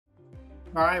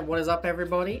Alright, what is up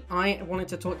everybody? I wanted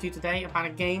to talk to you today about a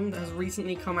game that has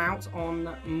recently come out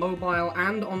on mobile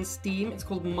and on Steam. It's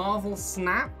called Marvel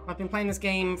Snap. I've been playing this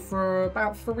game for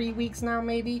about 3 weeks now,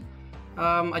 maybe.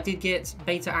 I did get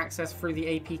beta access through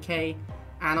the APK,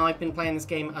 and I've been playing this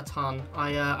game a ton.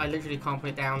 I literally can't put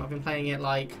it down. I've been playing it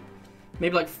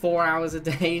maybe 4 hours a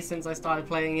day since I started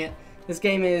playing it. This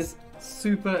game is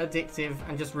super addictive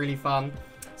and just really fun.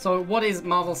 So what is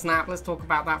Marvel Snap? Let's talk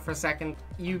about that for a second.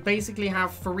 You basically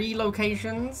have 3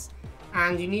 locations,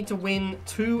 and you need to win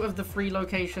 2 of the 3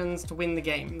 locations to win the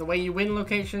game. The way you win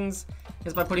locations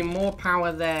is by putting more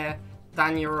power there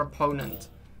than your opponent.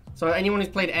 So anyone who's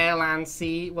played Air, Land,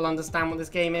 Sea will understand what this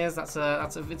game is.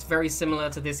 It's very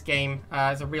similar to this game.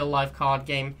 It's a real-life card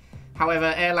game.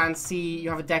 However, Air, Land, Sea,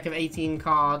 you have a deck of 18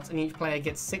 cards, and each player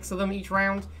gets 6 of them each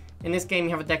round. In this game,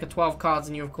 you have a deck of 12 cards,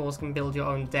 and you, of course, can build your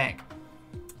own deck.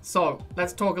 So,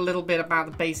 let's talk a little bit about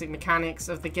the basic mechanics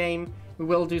of the game. We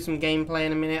will do some gameplay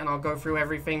in a minute, and I'll go through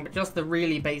everything, but just the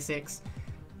really basics.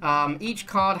 Each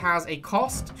card has a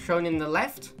cost, shown in the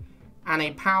left, and a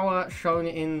power, shown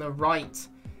in the right.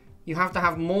 You have to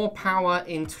have more power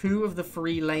in 2 of the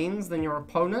 3 lanes than your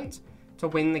opponent to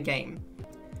win the game.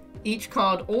 Each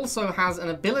card also has an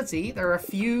ability. There are a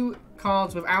few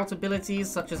cards without abilities,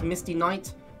 such as Misty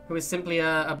Knight, who is simply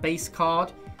a base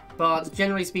card. But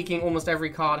generally speaking, almost every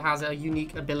card has a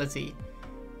unique ability.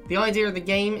 The idea of the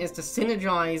game is to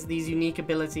synergize these unique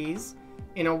abilities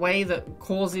in a way that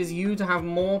causes you to have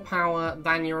more power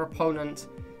than your opponent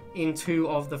in 2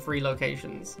 of the 3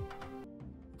 locations.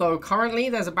 So currently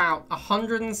there's about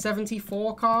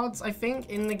 174 cards, I think,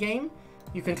 in the game.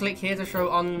 You can click here to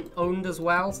show unowned as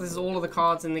well. So this is all of the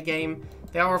cards in the game.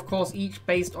 They are, of course, each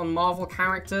based on Marvel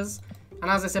characters. And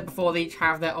as I said before, they each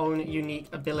have their own unique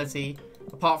ability.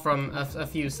 Apart from a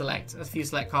few select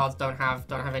cards don't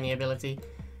have any ability.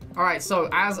 Alright, so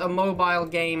as a mobile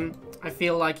game, I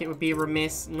feel like it would be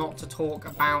remiss not to talk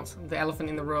about the elephant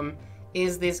in the room.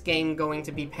 Is this game going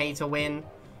to be pay to win?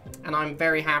 And I'm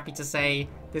very happy to say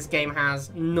this game has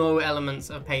no elements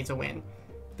of pay to win.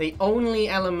 The only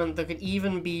element that could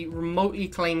even be remotely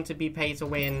claimed to be pay to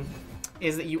win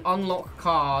is that you unlock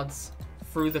cards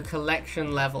through the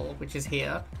collection level, which is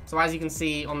here. So as you can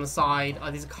see on the side,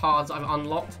 these are cards I've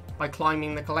unlocked by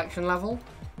climbing the collection level.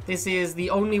 This is the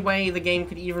only way the game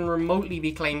could even remotely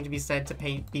be claimed to be said to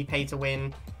be pay to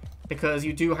win, because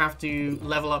you do have to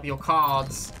level up your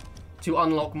cards to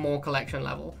unlock more collection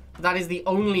level. But that is the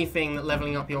only thing that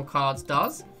leveling up your cards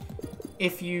does.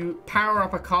 If you power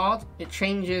up a card, it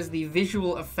changes the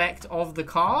visual effect of the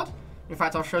card. In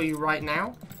fact, I'll show you right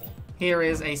now. Here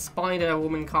is a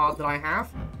Spider-Woman card that I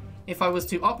have. If I was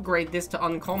to upgrade this to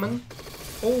uncommon,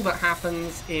 all that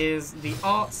happens is the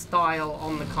art style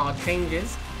on the card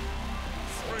changes,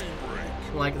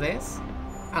 like this,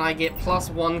 and I get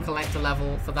 +1 collector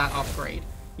level for that upgrade.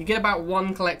 You get about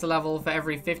 1 collector level for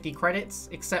every 50 credits,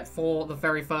 except for the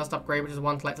very first upgrade, which is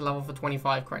 1 collector level for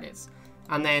 25 credits.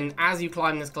 And then as you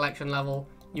climb this collection level,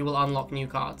 you will unlock new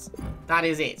cards. That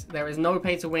is it. There is no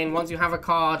pay to win. Once you have a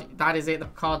card, that is it. The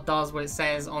card does what it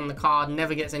says on the card,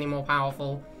 never gets any more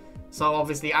powerful. So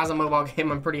obviously, as a mobile game,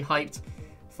 I'm pretty hyped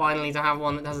finally to have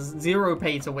one that has 0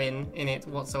 pay to win in it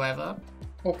whatsoever.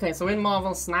 Okay, so in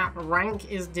Marvel Snap,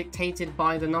 rank is dictated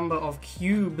by the number of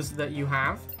cubes that you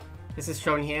have. This is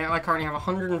shown here. I currently have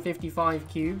 155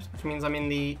 cubes, which means I'm in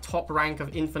the top rank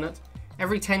of Infinite.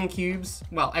 Every 10 cubes,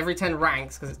 well, every 10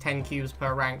 ranks, because it's 10 cubes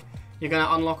per rank, you're going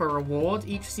to unlock a reward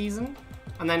each season,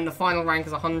 and then the final rank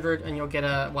is 100, and you'll get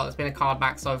a, well, it's been a card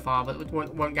back so far, but it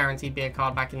won't guarantee be a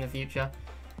card back in the future.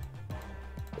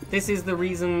 This is the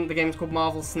reason the game is called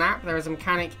Marvel Snap. There is a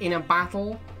mechanic in a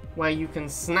battle where you can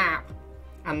snap,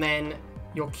 and then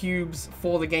your cubes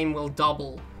for the game will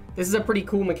double. This is a pretty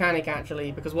cool mechanic,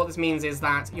 actually, because what this means is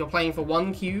that you're playing for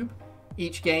 1 cube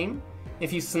each game.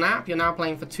 If you snap, you're now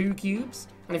playing for 2 cubes,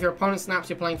 and if your opponent snaps,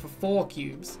 you're playing for 4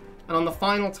 cubes. And on the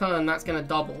final turn, that's going to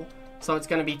double. So it's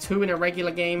going to be 2 in a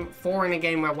regular game, 4 in a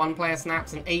game where 1 player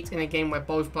snaps, and 8 in a game where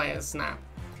both players snap.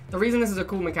 The reason this is a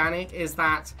cool mechanic is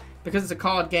that because it's a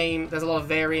card game, there's a lot of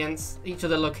variance. Each of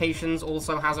the locations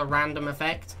also has a random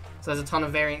effect, so there's a ton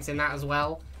of variance in that as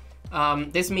well.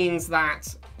 This means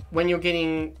that when you're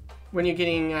getting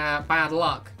bad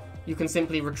luck, you can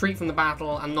simply retreat from the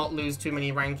battle and not lose too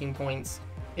many ranking points.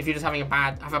 If you're just having a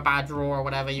bad draw or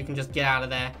whatever, you can just get out of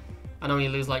there and only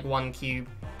lose like 1 cube.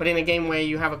 But in a game where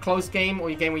you have a close game, or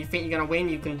a game where you think you're going to win,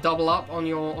 you can double up on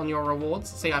your rewards.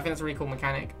 So yeah, I think that's a really cool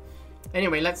mechanic.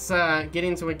 Anyway, let's get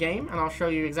into a game, and I'll show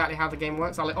you exactly how the game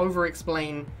works. I'll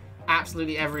over-explain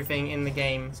absolutely everything in the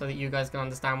game so that you guys can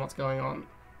understand what's going on.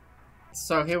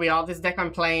 So here we are. This deck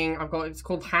I'm playing, it's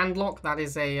called Handlock. That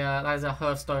is a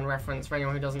Hearthstone reference for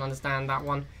anyone who doesn't understand that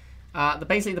one.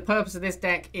 Basically the purpose of this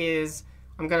deck is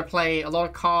I'm going to play a lot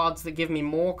of cards that give me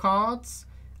more cards,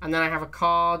 and then I have a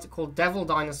card called Devil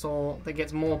Dinosaur that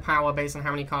gets more power based on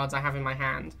how many cards I have in my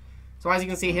hand. So as you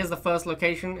can see, here's the first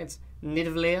location. It's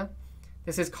Nidavellir.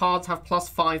 This is cards have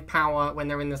 +5 power when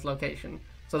they're in this location.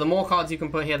 So the more cards you can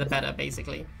put here, the better,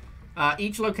 basically.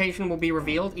 Each location will be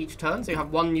revealed each turn, so you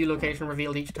have one new location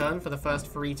revealed each turn for the first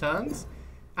 3 turns.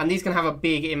 And these can have a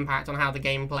big impact on how the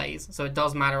game plays, so it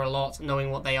does matter a lot knowing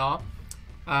what they are.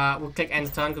 We'll click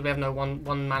end turn because we have no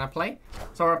one mana play.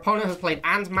 So our opponent has played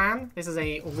Ant-Man. This is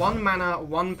a 1 mana,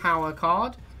 1 power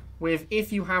card with,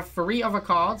 if you have 3 other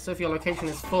cards, so if your location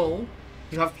is full,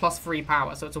 you have +3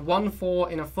 power. So it's a 1/4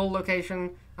 in a full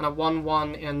location and a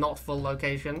 1/1 in a not full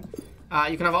location.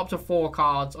 You can have up to 4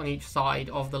 cards on each side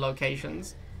of the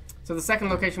locations. So the second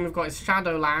location we've got is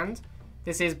Shadowland.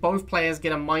 This is both players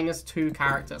get a -2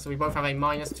 character. So we both have a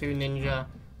 -2 ninja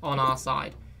on our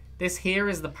side. This here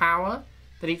is the power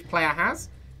that each player has.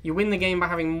 You win the game by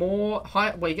having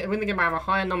win the game by having a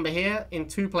higher number here in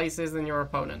 2 places than your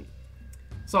opponent.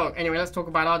 So anyway, let's talk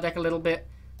about our deck a little bit.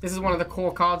 This is one of the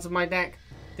core cards of my deck.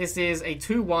 This is a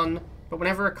 2/1. But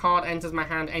whenever a card enters my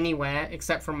hand anywhere,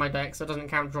 except from my deck, so it doesn't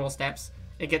count draw steps,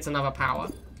 it gets another power.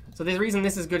 So the reason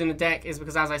this is good in the deck is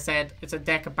because, as I said, it's a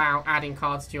deck about adding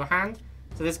cards to your hand.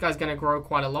 So this guy's going to grow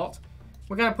quite a lot.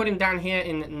 We're going to put him down here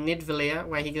in Nidavellir,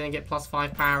 where he's going to get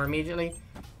 +5 power immediately.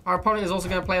 Our opponent is also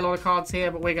going to play a lot of cards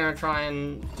here, but we're going to try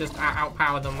and just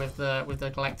outpower them with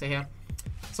the collector here.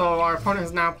 So our opponent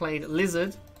has now played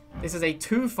Lizard. This is a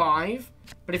 2/5,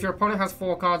 but if your opponent has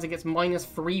 4 cards, it gets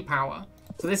 -3 power.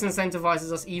 So this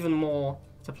incentivizes us even more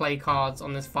to play cards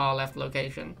on this far left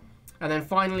location. And then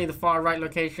finally, the far right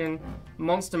location,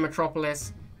 Monster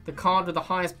Metropolis. The card with the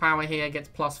highest power here gets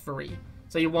 +3.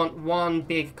 So you want 1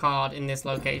 big card in this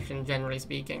location, generally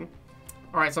speaking.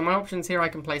 Alright, so my options here, I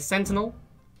can play Sentinel,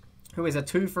 who is a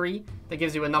 2/3 that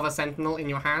gives you another Sentinel in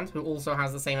your hand, who also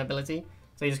has the same ability.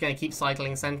 So you're just going to keep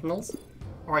cycling Sentinels.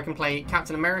 Or I can play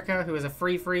Captain America, who is a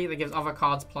 3/3 that gives other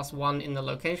cards +1 in the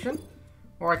location.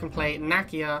 Or I can play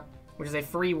Nakia, which is a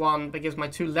 3/1 that gives my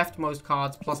 2 leftmost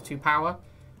cards +2 power.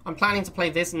 I'm planning to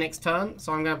play this next turn,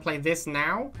 so I'm going to play this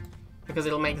now, because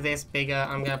it'll make this bigger.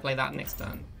 I'm going to play that next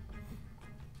turn.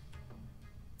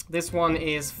 This one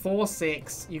is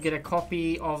 4/6. You get a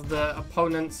copy of the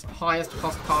opponent's highest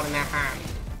cost card in their hand.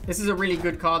 This is a really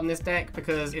good card in this deck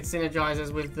because it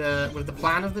synergizes with the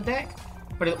plan of the deck,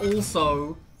 but it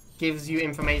also gives you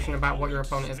information about what your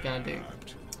opponent is going to do.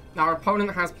 Now our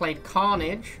opponent has played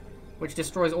Carnage, which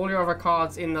destroys all your other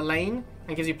cards in the lane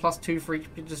and gives you +2 for each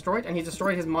destroyed, and he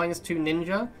destroyed his -2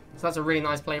 ninja, so that's a really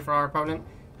nice play for our opponent.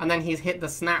 And then he's hit the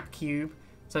Snap Cube,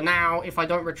 so now if I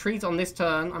don't retreat on this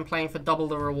turn, I'm playing for double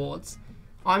the rewards.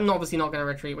 I'm obviously not going to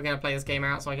retreat, we're going to play this game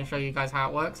out so I can show you guys how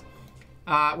it works.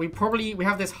 We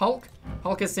have this Hulk.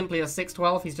 Hulk is simply a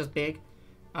 6/12, he's just big.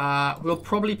 We'll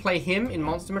probably play him in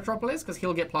Monster Metropolis because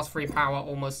he'll get +3 power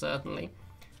almost certainly.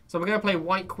 So we're going to play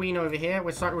White Queen over here.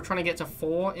 We're trying to get to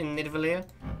 4 in Nidavellir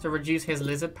to reduce his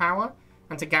Lizard power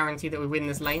and to guarantee that we win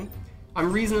this lane.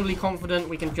 I'm reasonably confident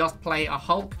we can just play a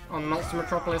Hulk on Monster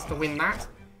Metropolis to win that.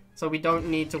 So we don't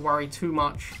need to worry too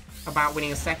much about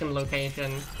winning a second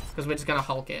location because we're just going to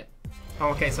Hulk it.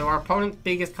 Okay, so our opponent's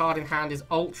biggest card in hand is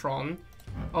Ultron.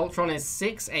 Ultron is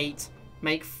 6/8.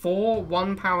 Make 4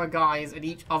 1-power guys at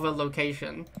each other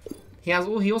location. He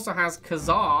also has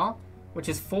Kazar, which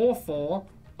is 4/4.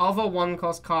 Other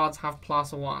 1-cost cards have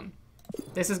 +1.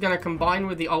 This is going to combine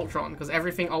with the Ultron, because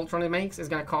everything Ultron makes is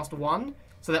going to cost 1,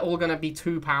 so they're all going to be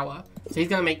 2 power. So he's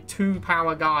going to make 2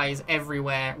 power guys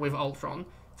everywhere with Ultron.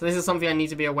 So this is something I need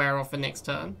to be aware of for next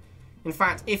turn. In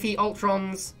fact, if he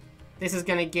Ultrons, this is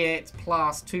going to get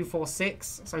 +2, 4,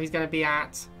 6, so he's going to be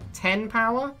at 10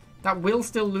 power. That will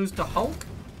still lose to Hulk,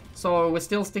 so we're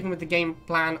still sticking with the game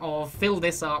plan of fill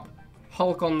this up,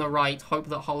 Hulk on the right, hope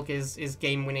that Hulk is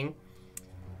game winning.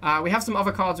 We have some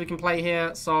other cards we can play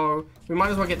here, so we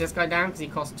might as well get this guy down because he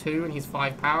costs 2 and he's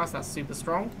 5 power, so that's super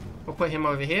strong. We'll put him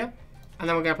over here. And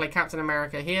then we're going to play Captain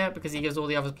America here because he gives all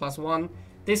the others +1.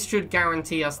 This should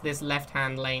guarantee us this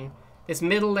left-hand lane. This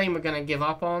middle lane we're going to give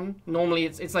up on. Normally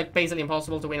it's like basically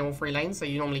impossible to win all 3 lanes, so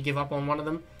you normally give up on one of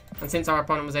them. And since our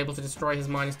opponent was able to destroy his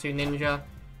 -2 ninja,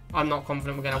 I'm not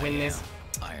confident we're going to win this.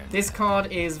 This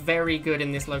card is very good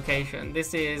in this location.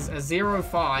 This is a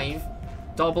 0/5.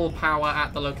 Double power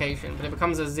at the location, but it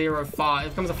becomes a 0/5. It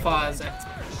becomes a 5.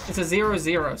 It's a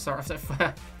 0/0. Sorry,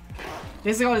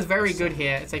 this card is very good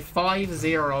here. It's a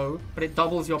 5/0, but it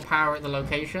doubles your power at the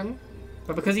location.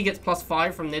 But because he gets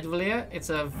 +5 from Nidavellir, it's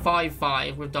a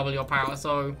 5-5 with double your power.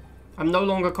 So I'm no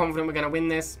longer confident we're going to win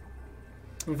this.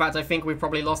 In fact, I think we've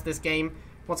probably lost this game.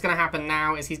 What's going to happen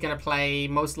now is he's going to play,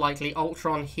 most likely,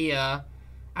 Ultron here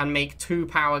and make 2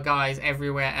 power guys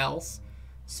everywhere else.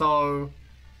 So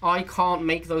I can't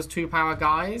make those 2 power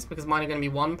guys because mine are going to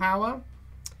be 1 power.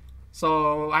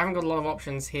 So I haven't got a lot of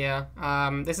options here.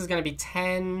 This is going to be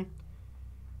 10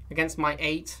 against my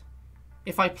 8.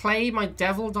 If I play my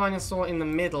Devil Dinosaur in the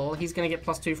middle, he's going to get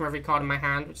 +2 from every card in my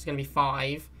hand, which is going to be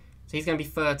 5. So he's going to be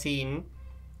 13,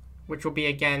 which will be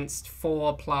against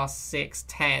 4 + 6,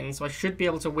 10. So I should be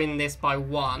able to win this by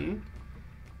 1.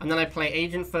 And then I play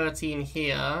Agent 13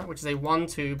 here, which is a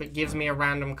 1/2, but gives me a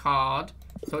random card.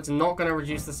 So it's not going to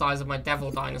reduce the size of my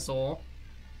Devil Dinosaur.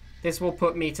 This will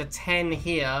put me to 10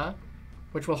 here,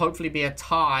 which will hopefully be a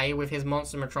tie with his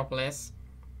Monster Metropolis.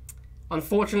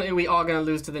 Unfortunately, we are going to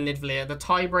lose to the Nidavellir. The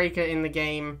tiebreaker in the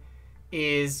game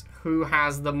is who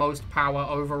has the most power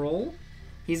overall.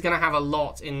 He's going to have a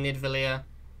lot in Nidavellir,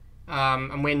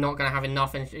 and we're not going to have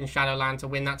enough in Shadowland to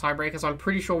win that tiebreaker. So I'm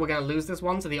pretty sure we're going to lose this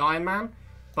one to the Iron Man,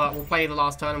 but we'll play the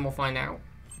last turn and we'll find out.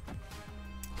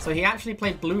 So he actually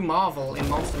played Blue Marvel in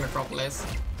Monster Metropolis,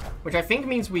 which I think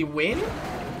means we win?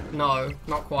 No,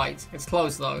 not quite. It's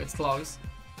close though, it's close.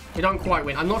 We don't quite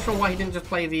win. I'm not sure why he didn't just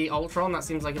play the Ultron. That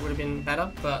seems like it would have been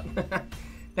better, but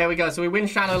there we go. So we win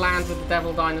Shadowlands with the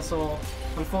Devil Dinosaur.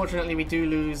 Unfortunately, we do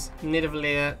lose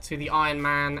Nidavellir to the Iron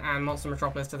Man and Monster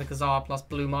Metropolis to the Kazar plus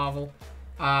Blue Marvel.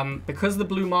 Because the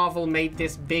Blue Marvel made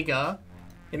this bigger,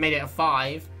 it made it a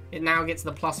 5. It now gets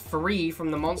the +3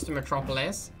 from the Monster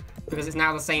Metropolis, because it's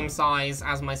now the same size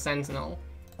as my Sentinel,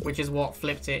 which is what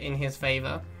flipped it in his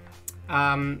favor.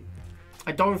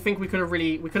 I don't think we could have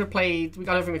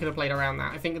played around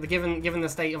that. I think given the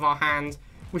state of our hand,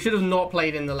 we should have not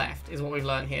played in the left, is what we've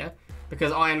learned here,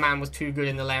 because Iron Man was too good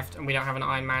in the left, and we don't have an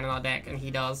Iron Man in our deck, and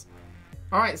he does.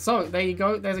 Alright, so there you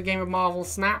go. There's a game of Marvel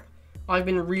Snap. I've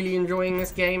been really enjoying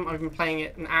this game. I've been playing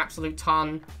it an absolute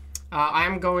ton. I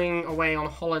am going away on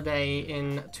holiday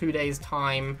in 2 days'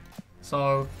 time,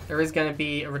 so there is going to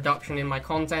be a reduction in my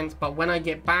content, but when I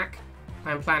get back,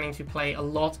 I'm planning to play a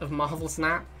lot of Marvel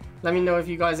Snap. Let me know if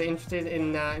you guys are interested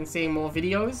in seeing more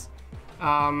videos.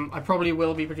 I probably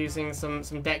will be producing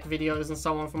some deck videos and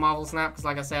so on for Marvel Snap, because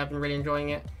like I said, I've been really enjoying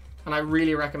it, and I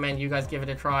really recommend you guys give it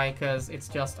a try, because I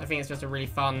think it's just a really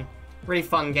fun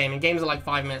game, and games are like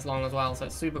 5 minutes long as well, so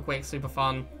it's super quick, super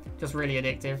fun, just really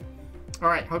addictive.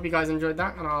 Alright, hope you guys enjoyed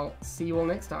that, and I'll see you all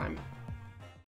next time.